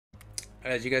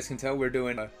As you guys can tell,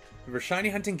 we're shiny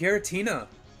hunting Giratina.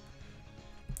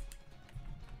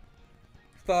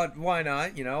 Thought, why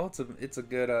not? You know, it's a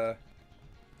good I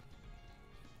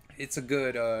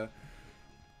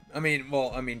mean,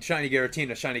 shiny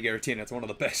Giratina. It's one of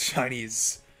the best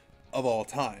shinies of all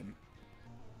time.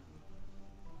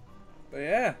 But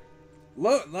yeah,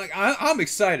 look, like I'm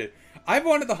excited. I've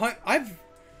wanted to hunt. I've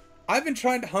been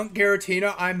trying to hunt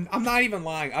Giratina. I'm not even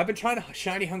lying. I've been trying to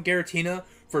shiny hunt Giratina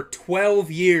for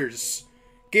 12 years.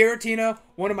 Giratina,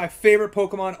 one of my favorite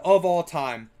Pokemon of all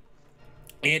time.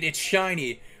 And it's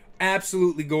shiny.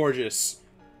 Absolutely gorgeous.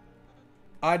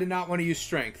 I did not want to use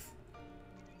Strength.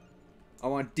 I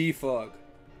want Defog.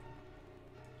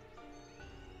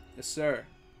 Yes, sir.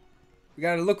 We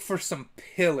gotta look for some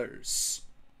pillars.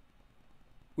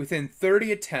 Within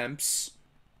 30 attempts.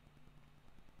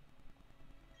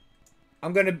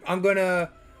 I'm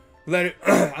gonna let it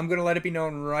I'm gonna let it be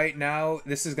known right now.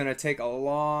 This is gonna take a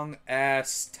long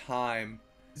ass time.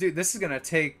 Dude, this is gonna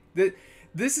take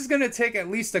at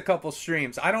least a couple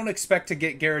streams. I don't expect to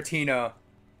get Giratina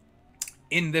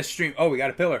in this stream. Oh, we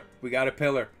got a pillar. We got a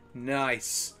pillar.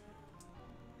 Nice.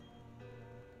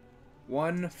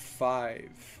 1-5.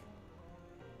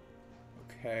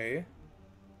 Okay.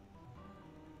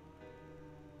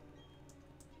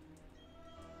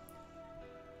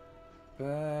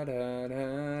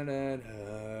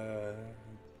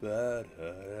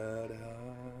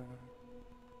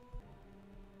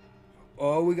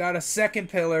 Oh, we got a second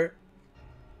pillar.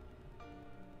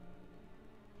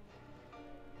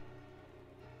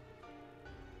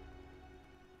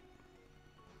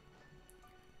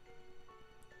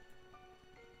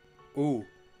 Ooh.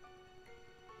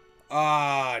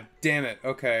 Ah, damn it.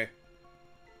 Okay.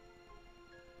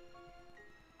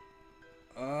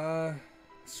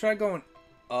 Let's try going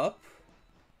up.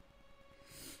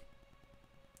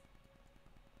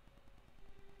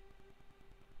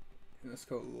 Let's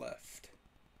go left.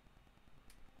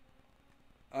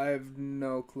 I have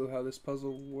no clue how this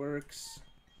puzzle works.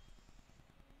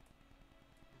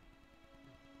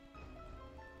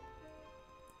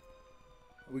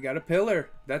 We got a pillar.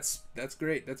 That's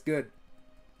great. That's good.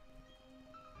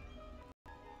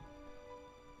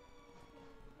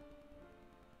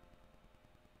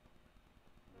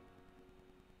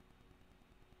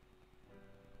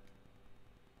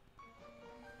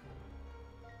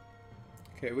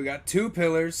 Okay, we got 2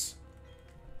 pillars.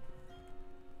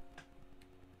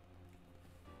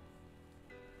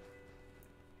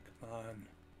 Come on.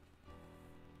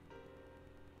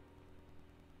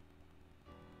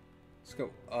 Let's go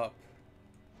up.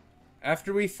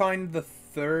 After we find the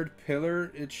 3rd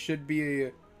pillar, it should be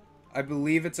a... I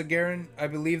believe it's a Garen... I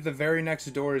believe the very next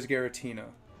door is Giratina.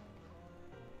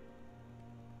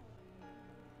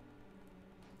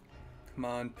 Come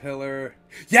on, pillar.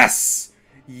 Yes!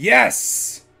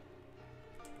 Yes!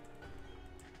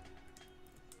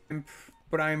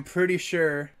 But I'm pretty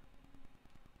sure...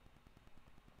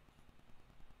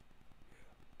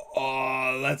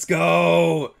 Oh, let's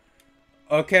go!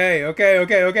 Okay, okay,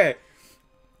 okay, okay.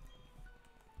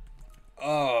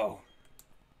 Oh.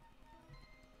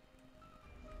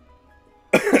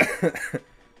 I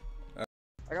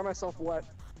got myself wet.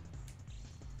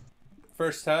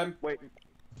 First time? Wait.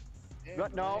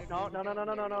 No.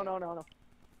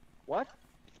 What?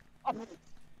 Oh,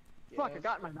 fuck, I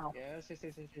got in my mouth. Yes.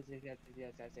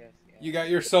 You got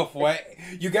yourself wet?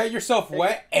 You got yourself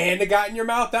wet and it got in your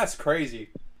mouth? That's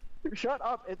crazy. Shut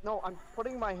up. No, I'm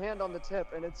putting my hand on the tip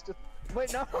and it's just...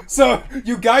 Wait, no. So,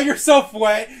 you got yourself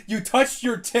wet, you touched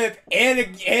your tip, and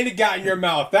it got in your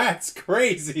mouth. That's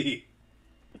crazy.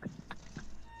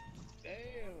 Damn.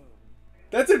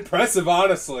 That's impressive,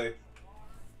 honestly.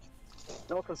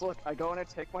 No, because look, I go and I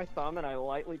take my thumb and I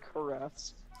lightly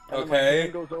caress. And Okay. then my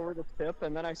hand goes over the tip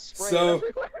and then I spray it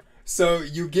everywhere. So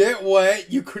you get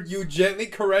wet, you gently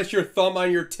caress your thumb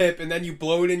on your tip, and then you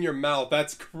blow it in your mouth.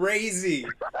 That's crazy.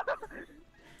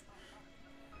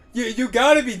 You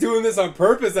gotta be doing this on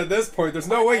purpose at this point. There's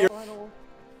no way you're...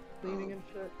 Cleaning and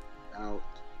shit. Out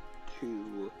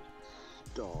to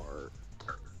start.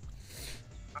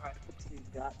 Alright, you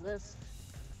got this.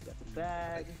 Got the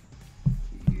bag.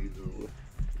 You.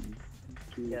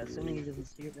 Yeah, assuming he doesn't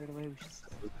see it right away, we should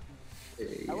stop.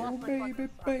 I Oh, lost my baby, fucking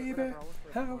sock baby, forever. I'll look for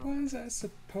it how tomorrow. was I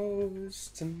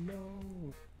supposed to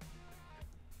know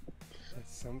that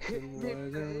something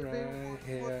wasn't right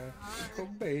here? Oh,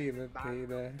 baby,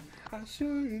 baby, I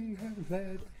shouldn't have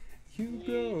let you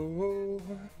go.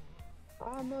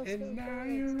 And now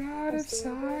you're out of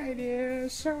sight, yeah.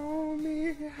 Show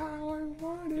me how I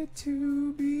want it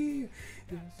to be.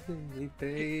 Just me,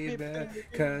 baby,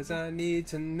 cause I need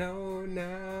to know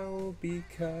now.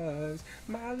 Because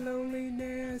my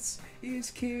loneliness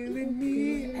is killing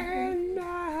me. And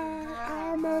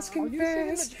I must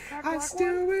confess, I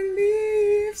still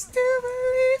believe,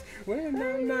 when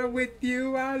I'm not with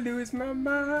you, I lose my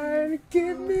mind.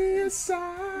 Give me a sign.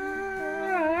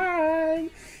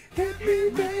 Hit me,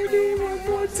 baby, one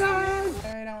more time.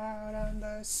 Right out on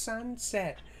the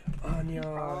sunset on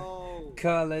your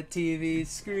color TV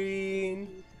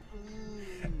screen.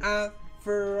 Out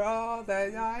for all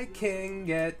that I can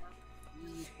get.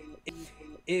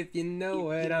 If you know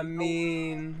what I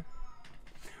mean.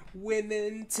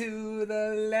 Women to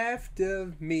the left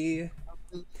of me,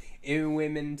 and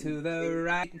women to the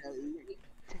right.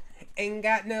 Ain't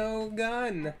got no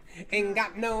gun, ain't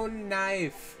got no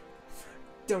knife.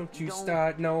 Don't you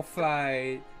start no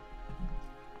fight.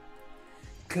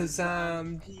 Cause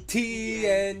I'm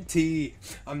TNT,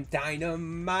 I'm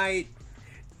dynamite.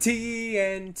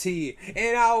 TNT,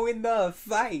 and I'll win the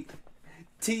fight.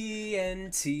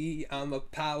 TNT, I'm a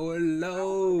power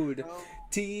load.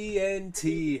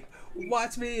 TNT,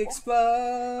 watch me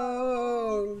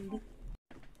explode.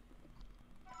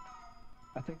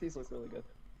 I think these look really good.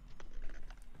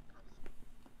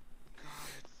 God,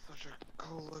 it's such a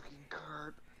cool-looking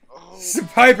card. Oh.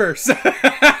 Piper.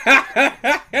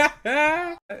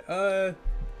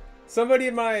 Somebody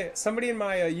in my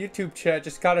YouTube chat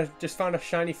just found a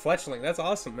shiny fletchling. That's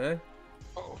awesome, man.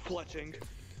 Oh, fletching.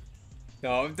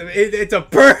 No, it's a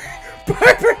bird.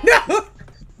 Piper, no.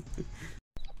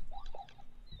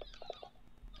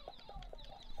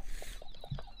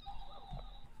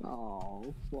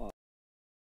 Oh, fuck.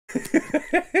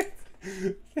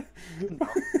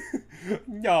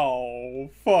 No,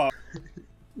 fuck.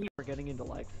 We're getting into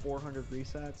like 400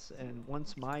 resets, and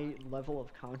once my level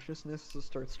of consciousness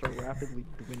starts to rapidly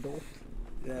dwindle,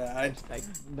 Yeah,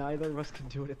 neither of us can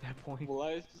do it at that point. Will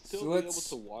I still be able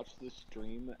to watch the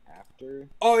stream after?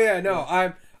 Oh yeah, no,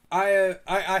 I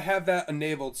have that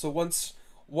enabled. So once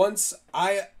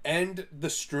I end the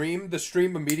stream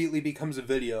immediately becomes a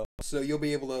video. So you'll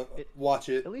be able to watch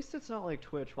it. At least it's not like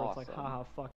Twitch where it's like, haha,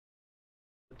 fuck,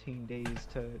 14 days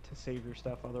to save your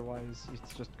stuff, otherwise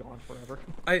it's just gone forever.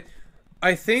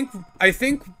 I think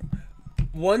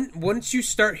once you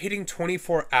start hitting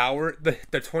 24 hour the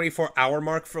 24 hour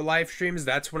mark for live streams,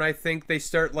 that's when I think they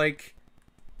start like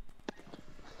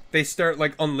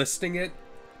unlisting it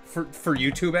for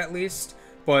YouTube at least.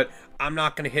 But I'm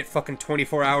not gonna hit fucking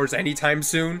 24 hours anytime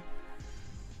soon.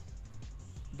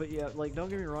 But yeah, like, don't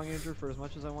get me wrong, Andrew, for as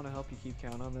much as I want to help you keep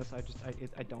count on this, I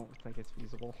don't think it's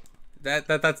feasible.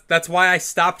 That's why I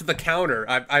stopped the counter.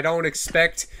 I don't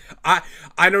expect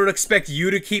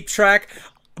you to keep track.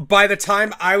 By the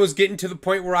time I was getting to the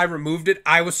point where I removed it,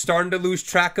 I was starting to lose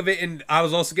track of it, and I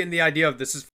was also getting the idea of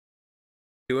this is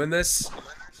doing this.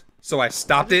 So I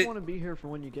stopped it. I just want to be here for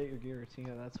when you get your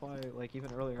Giratina. That's why, like,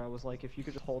 even earlier I was like, if you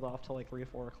could just hold off till like 3 or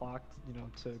 4 o'clock, you know,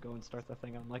 to go and start the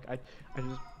thing. I'm like, I just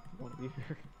want to be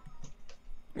here.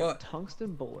 Well,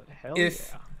 tungsten bullet, hell yeah.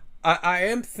 I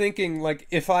am thinking, like,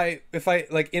 if I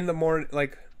like in the morning,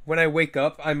 like when I wake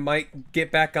up, I might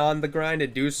get back on the grind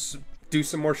and do some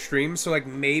more streams. So like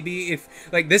maybe if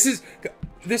like this is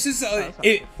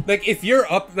like if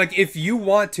you're up, like if you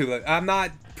want to, like I'm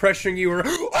not pressuring you or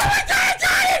oh my god, I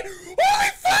got it! Holy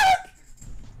fuck!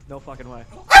 No fucking way.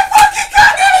 I fucking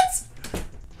got it!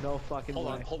 No fucking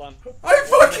way. Hold on. I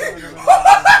fucking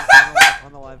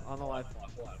on the live.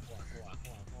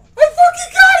 I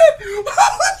fucking got it!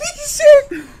 Holy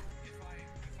shit!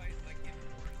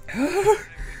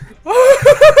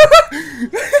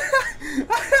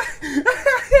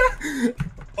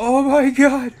 Oh my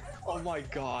god! Oh my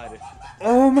god.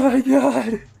 Oh my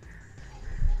god!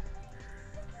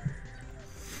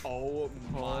 Oh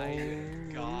my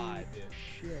god.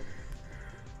 Shit.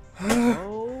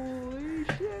 Holy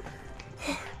shit.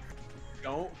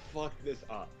 Don't fuck this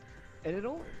up. And it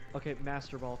only... Okay,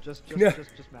 Master Ball. Just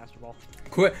Master Ball.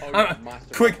 Quick, Oh, yeah,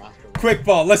 master ball. quick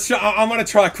ball. Let's try. I'm gonna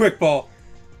try quick ball.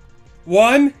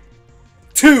 1,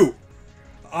 2.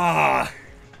 Ah.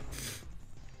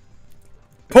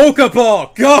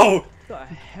 Pokeball, go! What the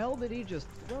hell did he just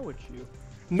throw at you?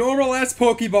 Normal ass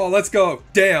Pokeball. Let's go.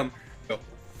 Damn.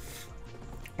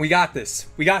 We got this.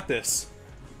 We got this.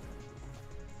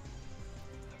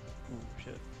 Oh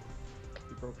shit.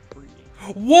 He broke free.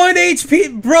 1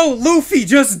 HP, bro. Luffy,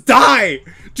 just die.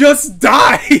 Just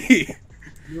die.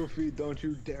 Luffy, don't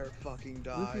you dare fucking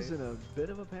die. Luffy's in a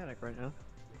bit of a panic right now.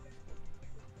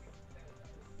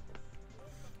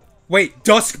 Wait,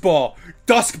 dusk ball.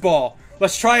 Dusk ball.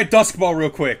 Let's try a dusk ball real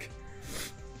quick.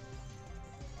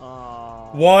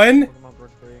 One. Pokemon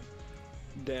Brook 3.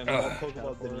 Damn, that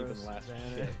Pokeball didn't even last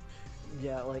shit.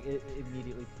 Yeah, like it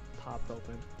immediately popped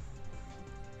open.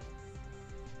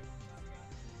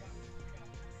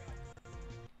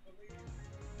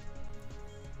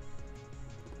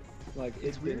 Like,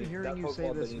 It's weird that hearing you say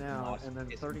Pokeball this didn't even now, last and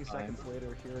then its 30 time. seconds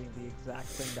later hearing the exact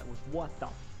thing that was, what the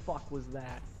fuck was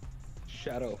that?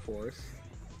 Shadow Force.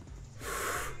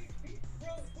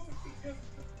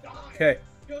 Okay.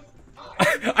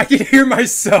 I can hear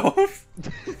myself.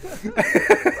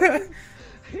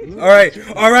 Alright.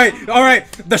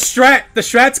 The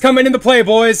strat's coming into play,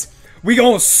 boys. We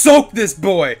gonna soak this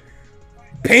boy.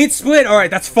 Paint split? Alright,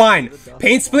 that's fine.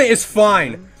 Paint split is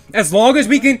fine. As long as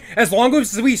we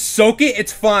soak it,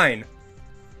 it's fine.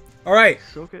 Alright.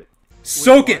 Soak it.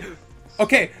 Soak it.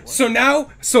 Okay, so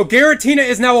Giratina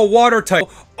is now a water type.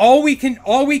 All we can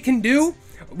do,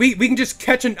 we can just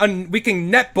catch we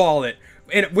can netball it.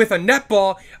 And with a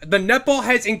netball, the netball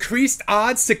has increased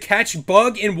odds to catch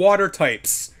bug in water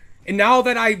types. And now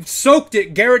that I've soaked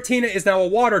it, Giratina is now a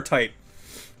water type.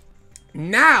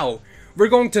 Now, we're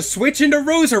going to switch into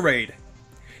Roserade.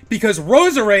 Because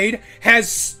Roserade has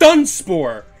Stun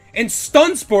Spore. And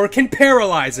Stun Spore can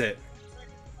paralyze it.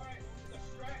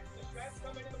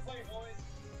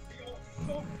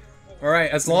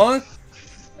 Alright, as long...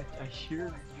 I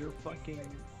hear your fucking...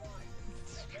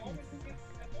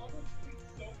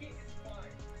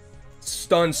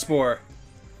 Stun Spore.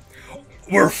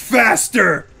 We're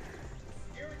faster!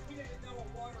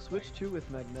 Switch 2 with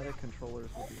magnetic controllers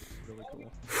would be really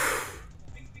cool.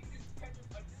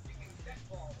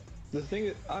 The thing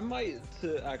is, I might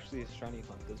to actually shiny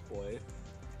hunt this boy.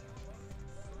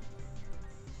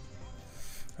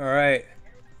 Alright.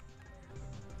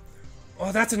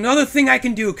 Oh, that's another thing I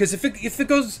can do, because if it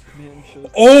goes... Man,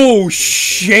 oh,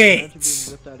 shit! Imagine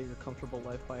being ripped out of your comfortable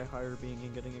life by a higher being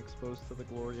and getting exposed to the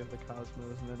glory of the cosmos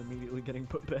and then immediately getting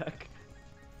put back.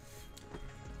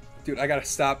 Dude, I gotta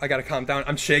stop. I gotta calm down.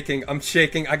 I'm shaking. I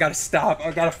gotta stop. I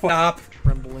gotta stop.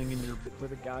 Trembling in your where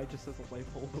the guy just has a light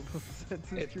bulb above his head.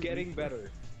 It's getting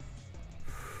better.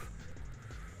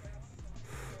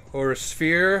 Or a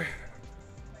sphere.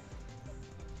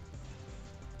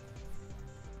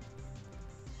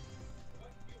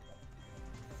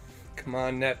 Come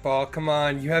on, netball. Come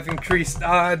on. You have increased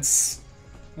odds.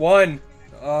 One.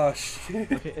 Oh,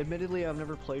 shit. Okay, admittedly, I've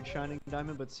never played Shining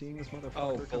Diamond, but seeing this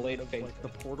motherfucker come out of, like, the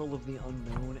portal of the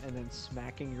unknown and then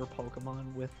smacking your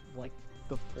Pokemon with, like,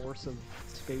 the force of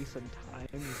space and time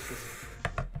is just...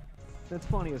 That's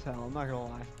funny as hell, I'm not gonna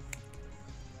lie.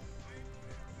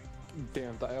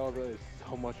 Damn, Dialga is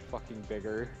so much fucking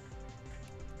bigger.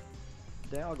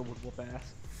 Dialga would whoop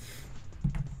ass.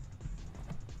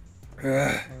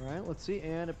 Alright, let's see,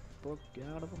 and it broke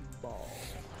out of the ball.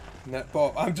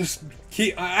 Netball. I'm just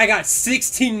I got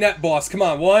 16 netballs. Come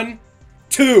on. 1,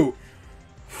 2.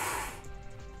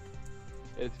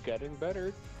 It's getting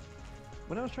better.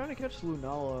 When I was trying to catch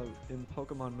Lunala in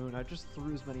Pokemon Moon, I just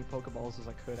threw as many Pokeballs as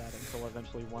I could at it until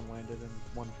eventually one landed and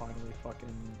one finally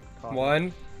fucking caught One.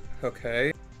 me.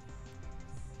 Okay.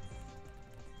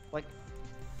 Like,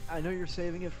 I know you're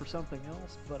saving it for something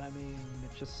else, but I mean,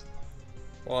 it just...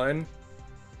 1,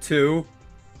 2,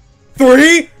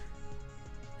 3.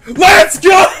 Let's go!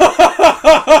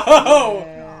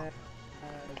 Yeah.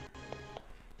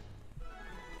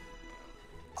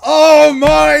 Oh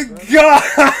my god!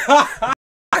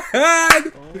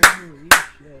 Holy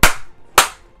shit.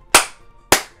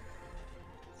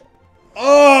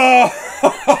 Oh!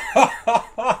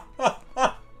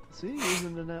 See,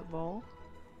 using the net ball.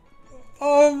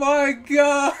 Oh my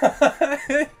god!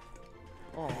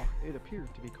 Oh, it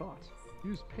appeared to be caught.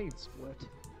 Use paint split.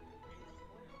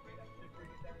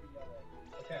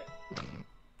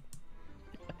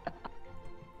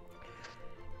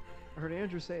 I heard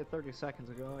Andrew say it 30 seconds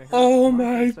ago. I heard Oh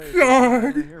Martin my say it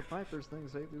god! I hear Piper's thing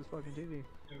say through his fucking TV.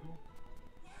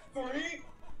 3.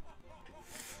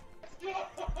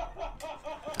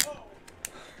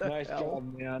 Nice job,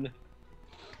 man.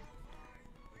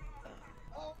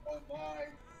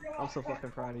 I'm so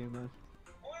fucking proud of you, man.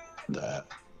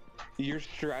 Your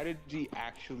strategy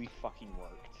actually fucking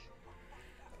worked.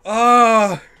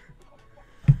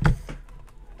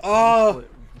 It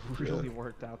really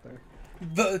worked out there.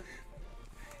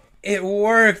 It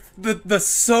worked. The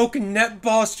soak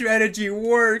netball strategy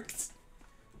worked.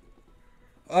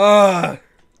 When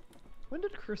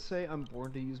did Chris say I'm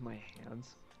born to use my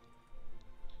hands?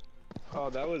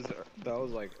 Oh, that was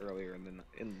like earlier in the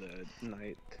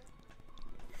night.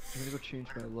 I'm gonna go change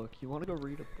my look. You wanna go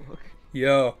read a book?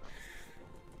 Yo.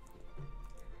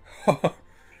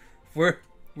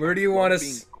 Where do you want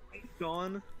us?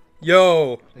 On?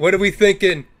 Yo, what are we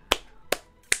thinking?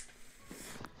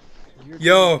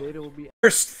 Yo,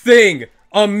 first thing,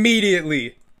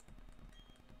 immediately.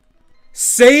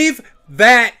 Save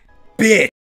that bitch.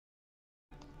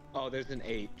 Oh, there's an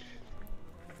H.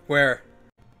 Where?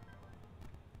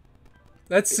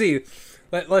 Let's see.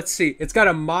 Let's see. It's got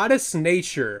a modest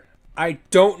nature. I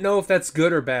don't know if that's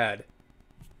good or bad.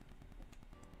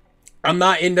 I'm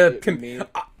not into.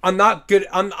 I'm not good.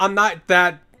 I'm not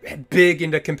that big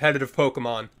into competitive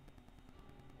Pokemon.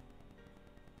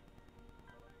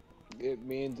 It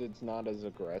means it's not as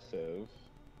aggressive.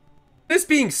 This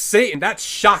being Satan, that's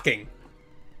shocking.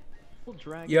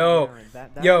 Yo,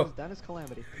 that is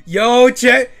calamity. Yo,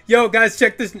 guys,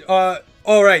 check this.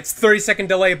 All right, it's 30-second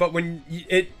delay, but when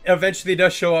it eventually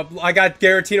does show up, I got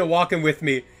Giratina walking with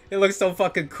me. It looks so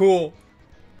fucking cool.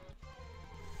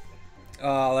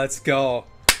 Oh, let's go.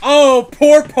 Oh,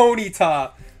 poor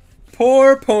Ponyta.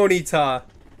 Poor Ponyta.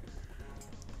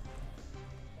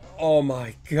 Oh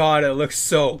my god, it looks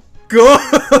so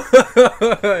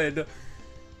good.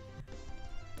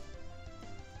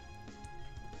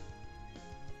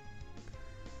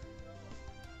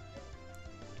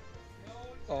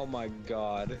 Oh my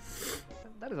god.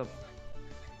 That is a...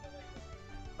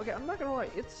 Okay, I'm not gonna lie,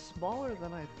 it's smaller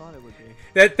than I thought it would be.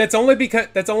 That's only because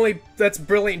that's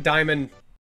Brilliant Diamond.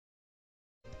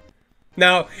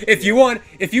 Now, if you want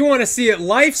to see it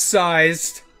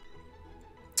life-sized,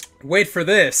 wait for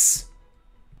this.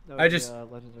 No, Legends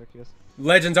Arceus.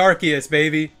 Legends Arceus,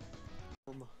 baby.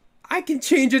 I can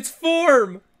change its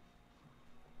form.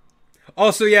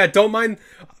 Also, yeah, don't mind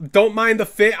the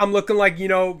fit. I'm looking like, you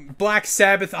know, Black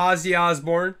Sabbath Ozzy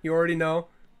Osbourne. You already know.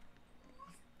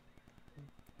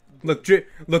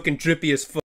 Looking drippy as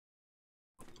fuck.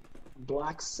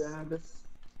 Black Sabbath.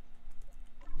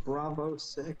 Bravo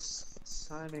 6.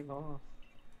 Signing off.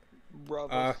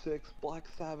 Bravo 6. Black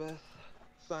Sabbath.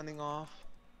 Signing off.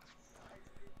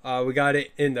 We got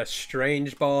it in the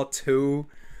Strange Ball too.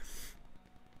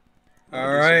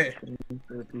 All right.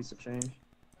 For a piece of change.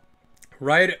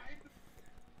 Right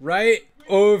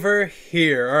over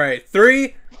here. All right,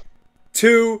 3,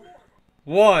 2,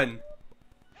 1.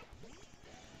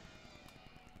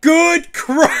 Good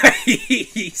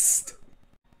Christ!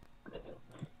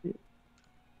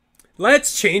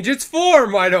 Let's change its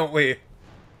form, why don't we?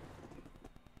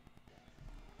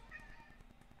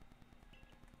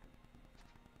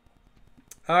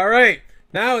 All right,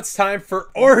 now it's time for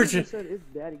origin.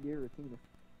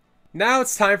 Now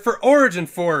it's time for origin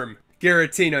form.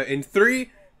 Giratina in 3,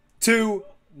 2,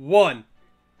 1.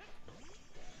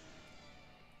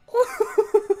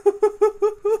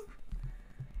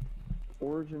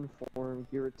 Origin form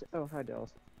Giratina. Oh, hi Dallas.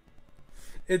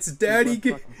 It's Daddy.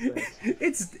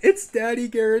 It's Daddy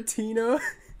Giratina.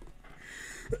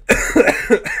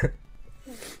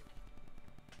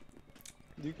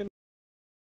 You can